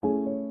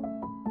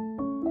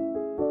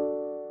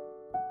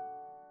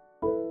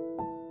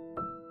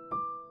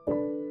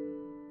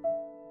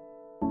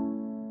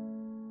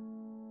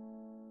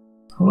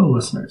Hello,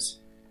 listeners,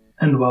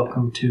 and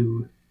welcome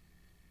to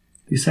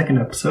the second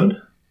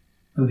episode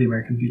of the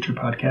American Future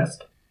Podcast.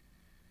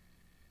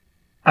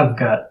 I've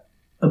got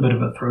a bit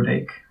of a throat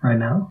ache right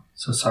now,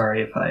 so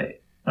sorry if I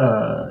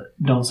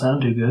don't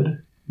sound too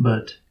good,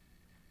 but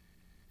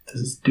this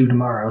is due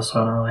tomorrow,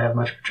 so I don't really have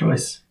much of a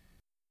choice.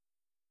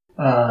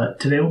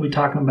 Today we'll be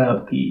talking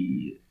about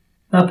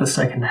not the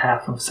second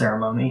half of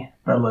Ceremony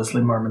by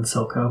Leslie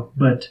Silko,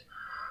 but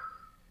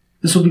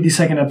this will be the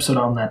second episode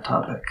on that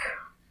topic.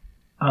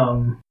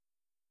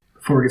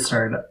 Before we get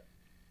started,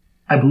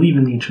 I believe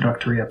in the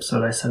introductory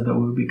episode I said that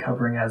we would be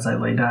covering As I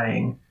Lay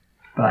Dying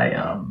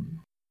by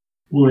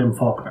William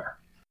Faulkner.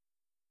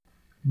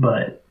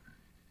 But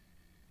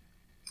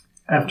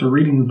after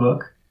reading the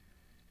book,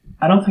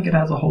 I don't think it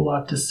has a whole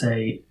lot to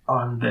say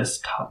on this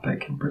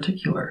topic in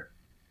particular.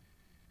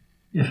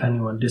 If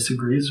anyone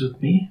disagrees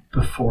with me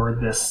before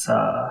this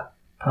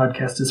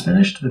podcast is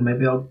finished, then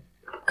maybe I'll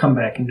come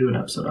back and do an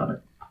episode on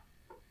it.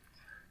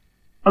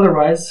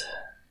 Otherwise,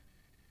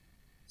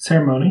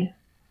 Ceremony.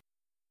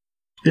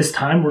 This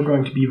time we're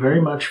going to be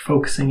very much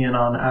focusing in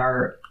on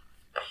our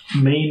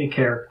main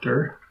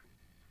character.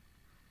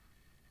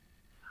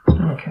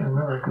 I can't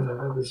remember because I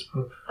read this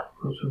book a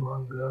little too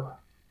long ago.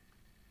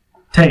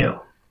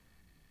 Teo.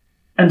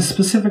 And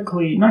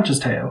specifically, not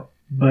just Teo,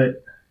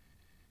 but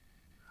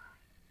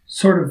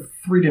sort of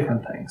three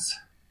different things.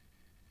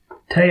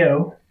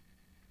 Teo,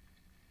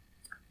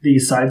 the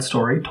side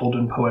story told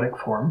in poetic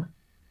form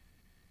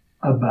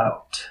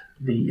about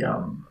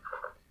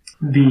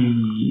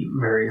the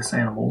various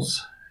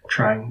animals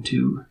trying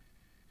to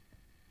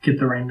get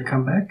the rain to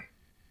come back.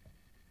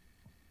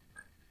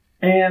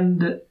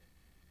 And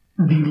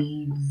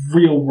the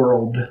real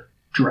world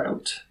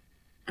drought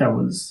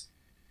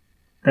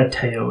that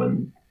Teo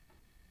and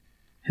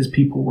his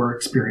people were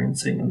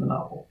experiencing in the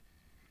novel.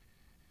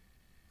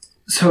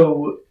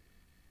 So,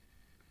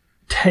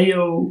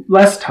 Teo,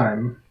 last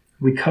time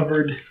we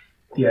covered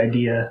the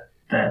idea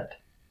that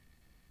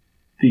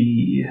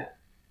the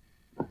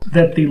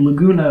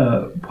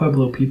Laguna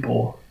Pueblo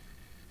people,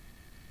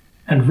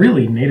 and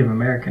really Native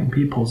American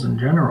peoples in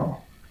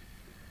general,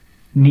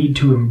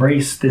 ought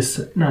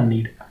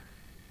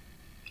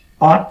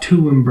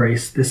to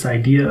embrace this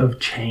idea of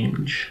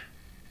change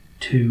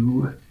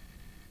to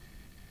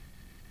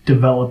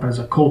develop as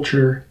a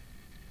culture,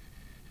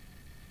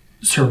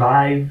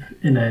 survive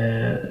in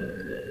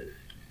a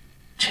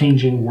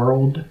changing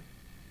world.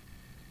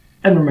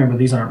 And remember,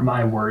 these aren't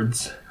my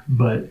words,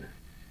 but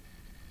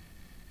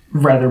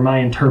rather my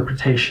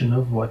interpretation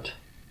of what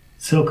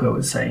Silko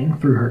is saying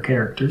through her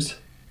characters.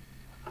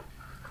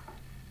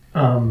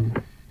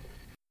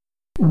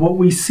 What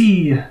we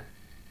see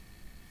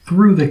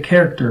through the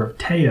character of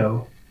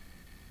Teo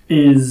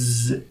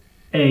is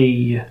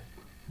a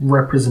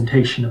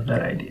representation of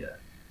that idea.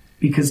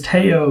 Because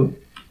Teo,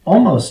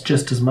 almost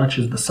just as much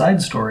as the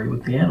side story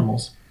with the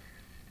animals,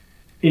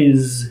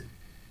 is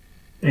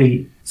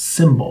a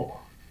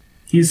symbol.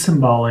 He's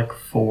symbolic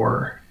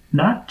for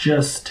not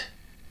just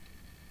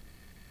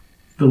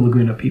the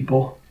Laguna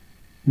people,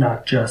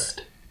 not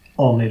just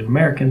all Native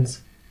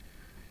Americans,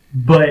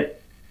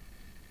 but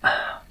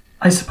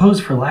I suppose,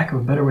 for lack of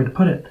a better way to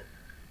put it,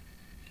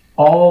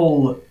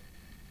 all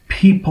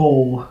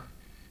people,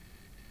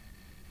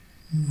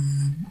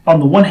 on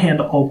the one hand,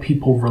 all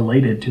people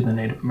related to the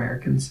Native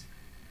Americans,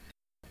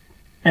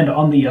 and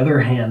on the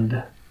other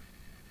hand,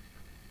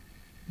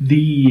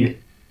 the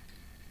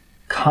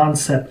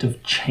concept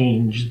of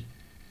change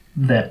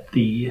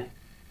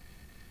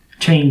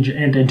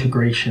and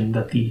integration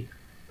that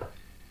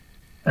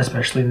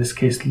especially in this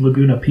case,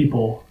 Laguna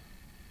people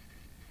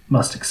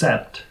must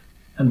accept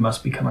and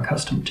must become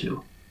accustomed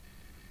to.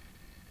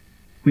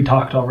 We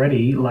talked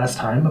already last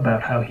time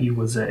about how he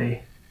was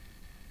a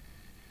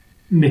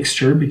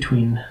mixture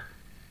between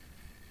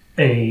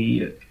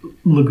a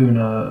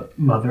Laguna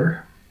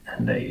mother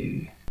and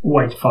a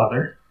white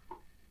father.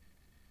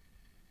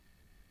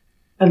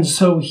 And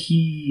so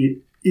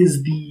he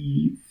is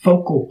the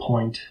focal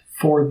point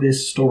for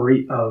this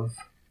story of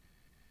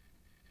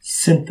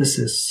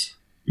synthesis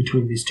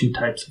between these two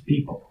types of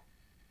people.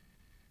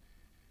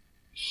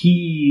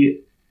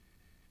 He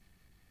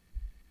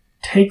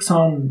takes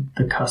on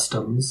the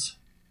customs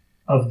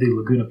of the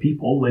Laguna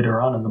people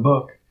later on in the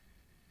book,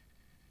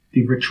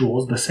 the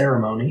rituals, the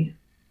ceremony,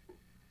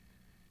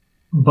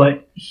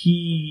 but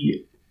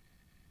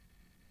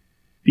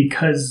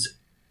because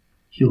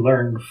he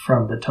learned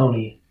from the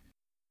Tony,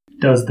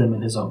 does them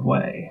in his own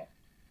way.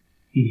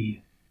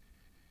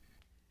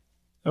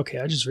 Okay,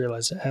 I just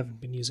realized I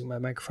haven't been using my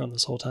microphone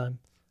this whole time.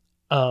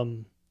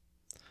 I'm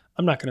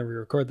not going to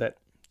re-record that,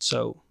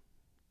 so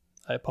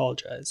I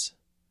apologize.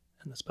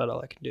 And that's about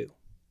all I can do.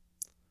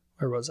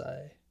 Where was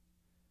I?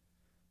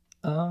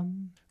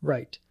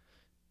 Right.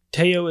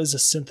 Teo is a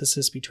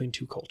synthesis between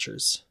two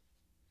cultures.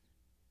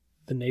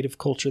 The native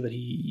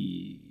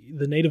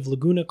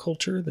Laguna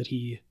culture that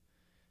he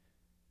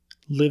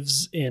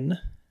lives in,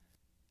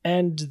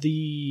 and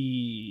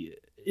the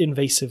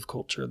invasive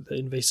culture, the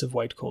invasive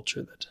white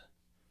culture that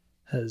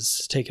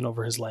has taken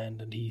over his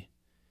land, and he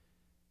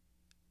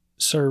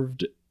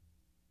served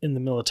in the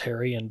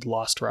military and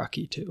lost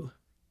Rocky too.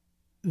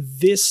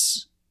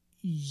 This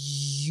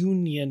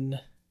union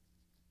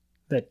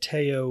that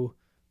Teo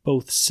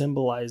both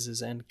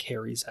symbolizes and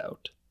carries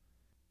out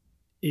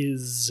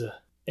is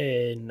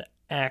an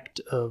act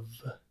of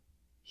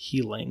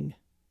healing,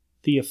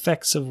 the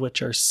effects of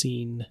which are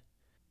seen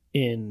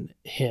in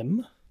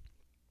him,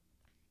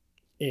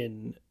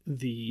 in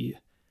the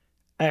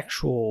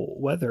actual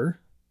weather,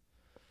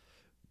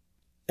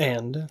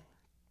 and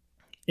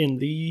in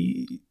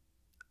the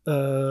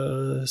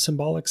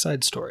symbolic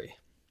side story.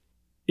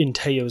 In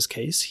Teo's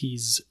case,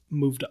 he's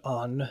moved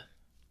on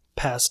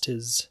past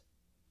his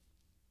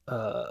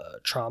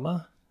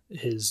trauma,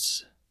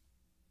 his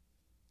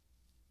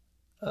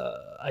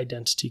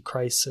identity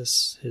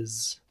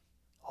crisis,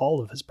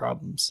 all of his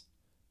problems.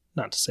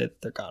 Not to say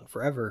that they're gone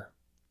forever,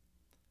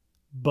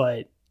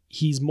 but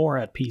he's more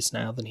at peace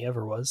now than he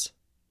ever was.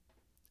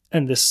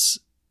 And this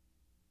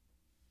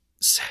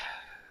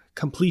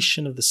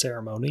completion of the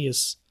ceremony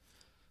is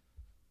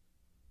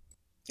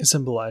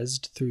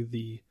symbolized through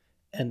the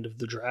end of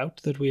the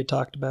drought that we had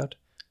talked about,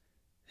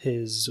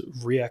 his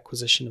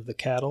reacquisition of the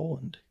cattle,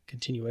 and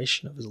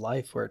continuation of his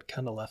life where it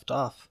kind of left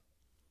off.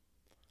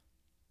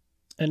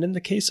 And in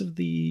the case of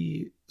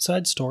the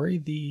side story,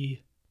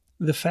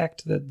 the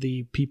fact that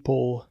the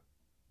people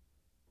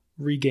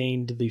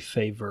regained the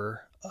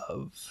favor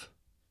of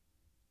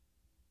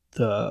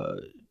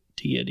the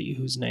deity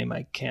whose name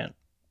I can't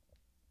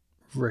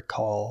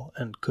recall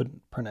and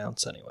couldn't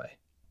pronounce anyway.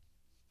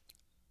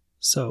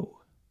 So,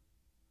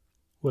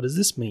 what does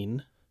this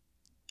mean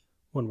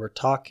when we're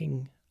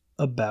talking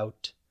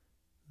about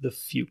the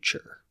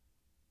future?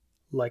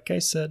 Like I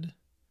said,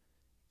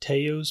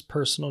 Teo's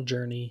personal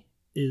journey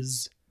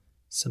is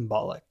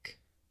symbolic.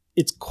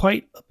 It's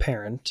quite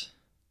apparent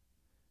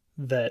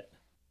that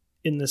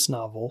in this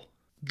novel,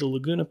 the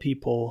Laguna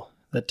people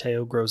that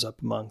Teo grows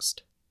up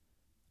amongst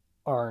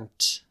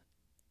aren't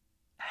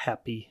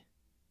happy,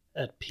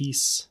 at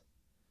peace,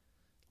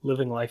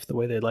 living life the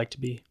way they'd like to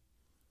be.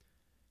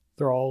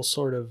 They're all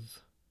sort of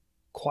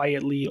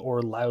quietly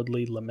or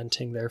loudly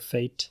lamenting their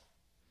fate.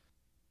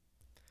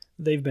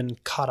 They've been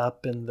caught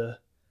up in the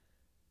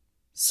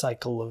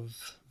cycle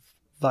of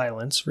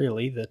violence,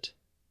 really, that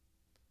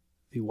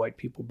the white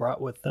people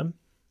brought with them.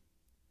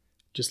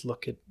 Just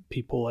look at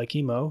people like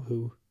Emo,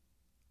 who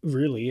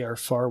really are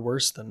far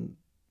worse than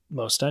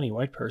most any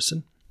white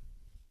person.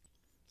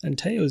 And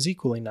Teo's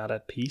equally not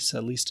at peace,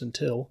 at least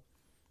until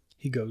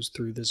he goes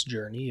through this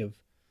journey of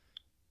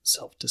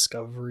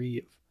self-discovery,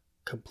 of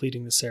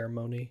completing the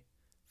ceremony,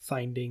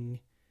 finding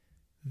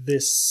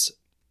this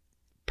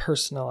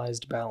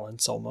personalized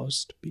balance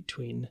almost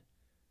between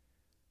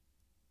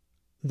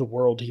the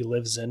world he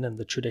lives in and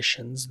the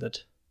traditions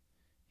that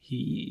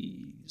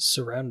he's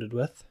surrounded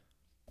with.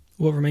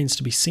 What remains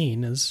to be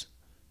seen is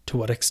to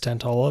what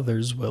extent all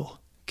others will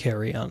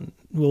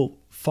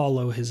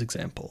follow his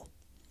example.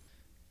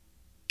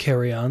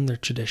 Carry on their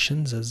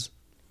traditions as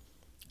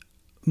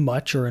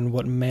much or in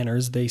what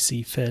manners they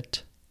see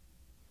fit,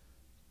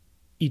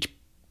 each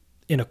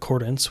in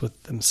accordance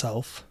with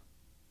themselves,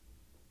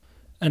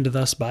 and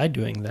thus by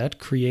doing that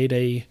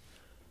create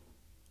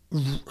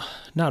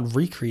not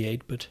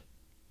recreate, but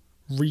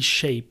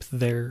reshape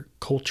their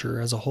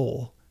culture as a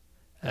whole,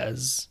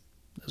 as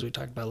we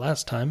talked about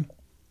last time,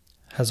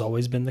 has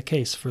always been the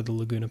case for the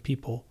Laguna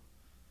people.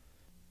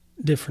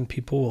 Different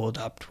people will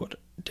adopt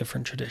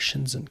different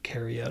traditions and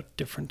carry out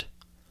different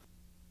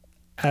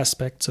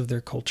aspects of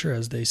their culture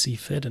as they see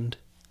fit, and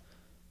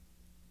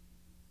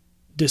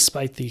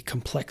despite the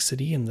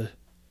complexity and the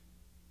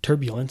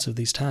turbulence of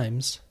these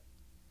times,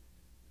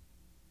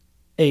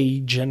 a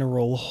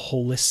general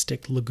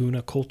holistic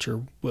Laguna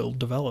culture will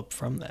develop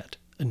from that.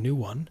 A new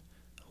one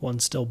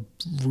still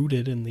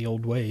rooted in the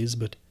old ways,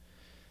 but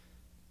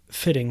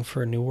fitting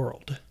for a new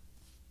world.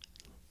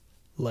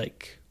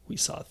 Like we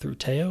saw through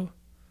Teo,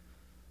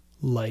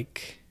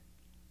 like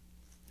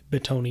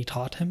Betoni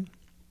taught him.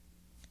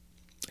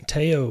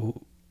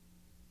 Teo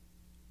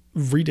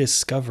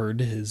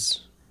rediscovered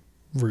his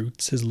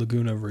roots, his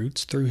Laguna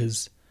roots, through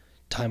his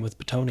time with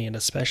Betoni, and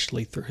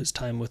especially through his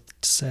time with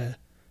Tse.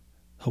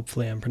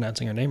 Hopefully I'm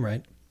pronouncing her name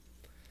right.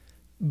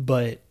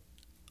 But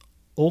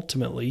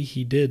ultimately,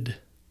 he did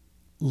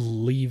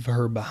leave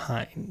her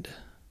behind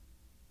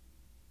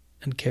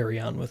and carry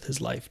on with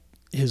his life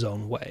his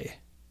own way.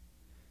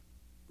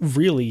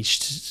 Really,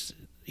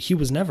 he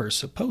was never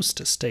supposed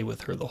to stay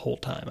with her the whole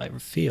time, I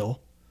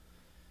feel,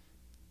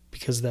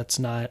 because that's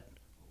not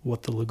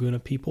what the Laguna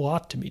people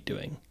ought to be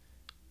doing.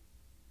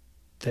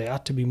 They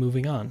ought to be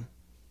moving on.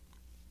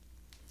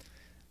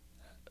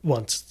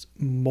 Once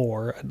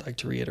more, I'd like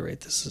to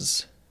reiterate, this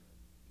is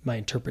my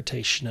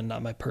interpretation and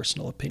not my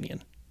personal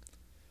opinion.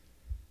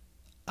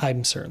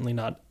 I'm certainly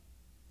not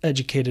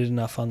educated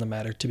enough on the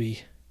matter to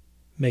be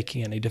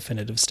making any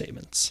definitive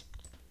statements.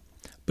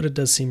 But it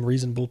does seem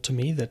reasonable to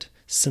me that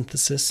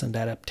synthesis and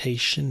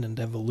adaptation and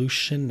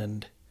evolution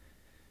and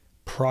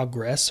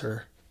progress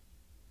are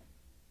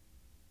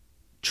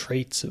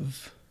traits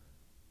of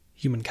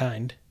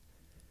humankind.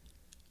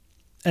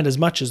 And as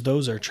much as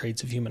those are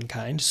traits of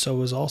humankind,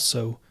 so is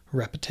also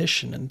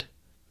repetition and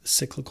the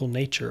cyclical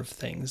nature of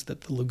things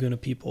that the Laguna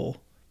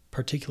people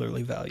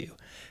particularly value.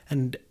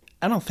 And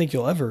I don't think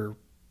you'll ever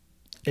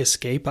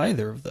escape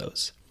either of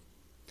those.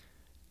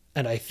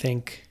 And I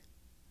think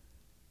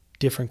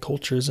different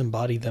cultures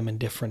embody them in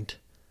different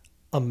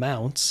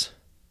amounts.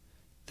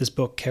 This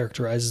book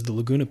characterizes the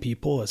Laguna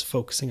people as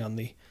focusing on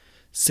the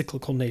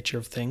cyclical nature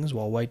of things,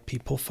 while white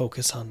people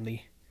focus on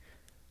the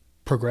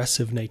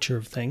progressive nature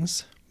of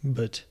things.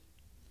 But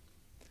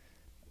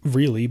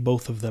really,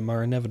 both of them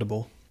are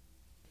inevitable.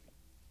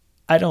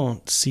 I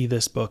don't see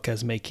this book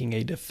as making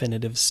a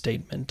definitive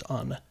statement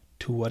on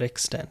to what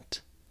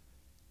extent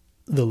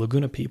the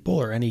Laguna people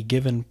or any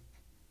given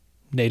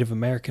Native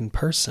American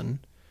person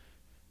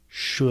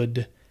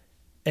should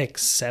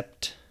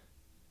accept,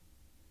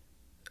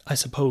 I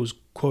suppose,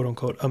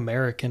 quote-unquote,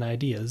 American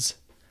ideas,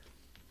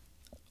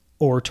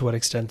 or to what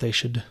extent they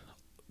should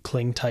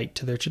cling tight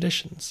to their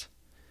traditions.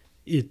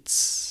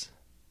 It's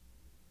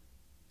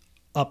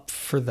up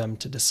for them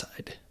to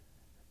decide.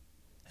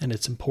 And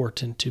it's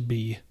important to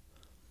be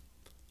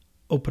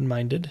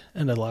open-minded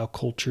and allow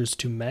cultures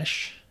to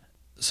mesh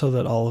so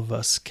that all of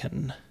us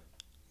can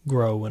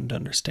grow and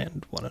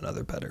understand one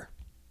another better.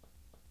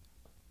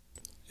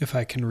 If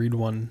I can read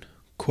one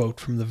quote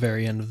from the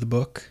very end of the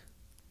book: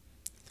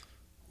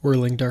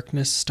 "Whirling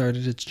darkness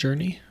started its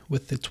journey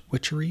with its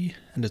witchery,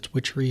 and its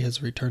witchery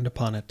has returned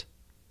upon it.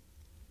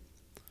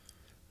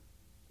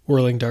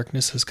 Whirling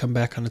darkness has come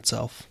back on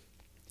itself.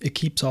 It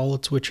keeps all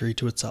its witchery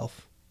to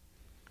itself.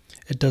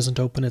 It doesn't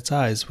open its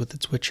eyes with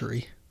its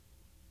witchery.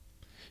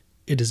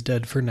 It is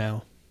dead for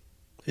now.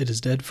 It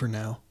is dead for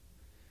now.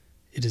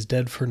 It is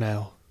dead for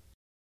now.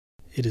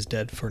 It is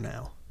dead for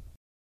now."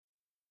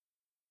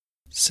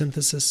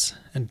 Synthesis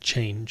and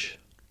change.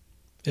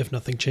 If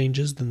nothing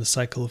changes, then the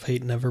cycle of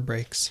hate never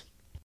breaks.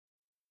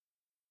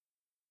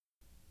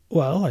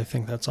 Well, I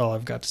think that's all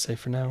I've got to say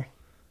for now.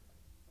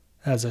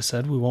 As I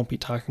said, we won't be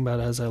talking about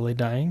As I Lay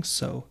Dying,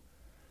 so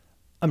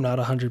I'm not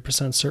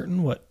 100%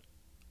 certain what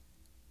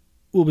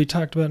will be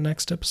talked about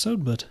next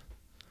episode, but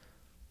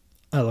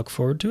I look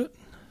forward to it,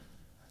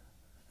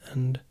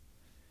 and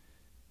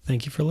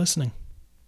thank you for listening.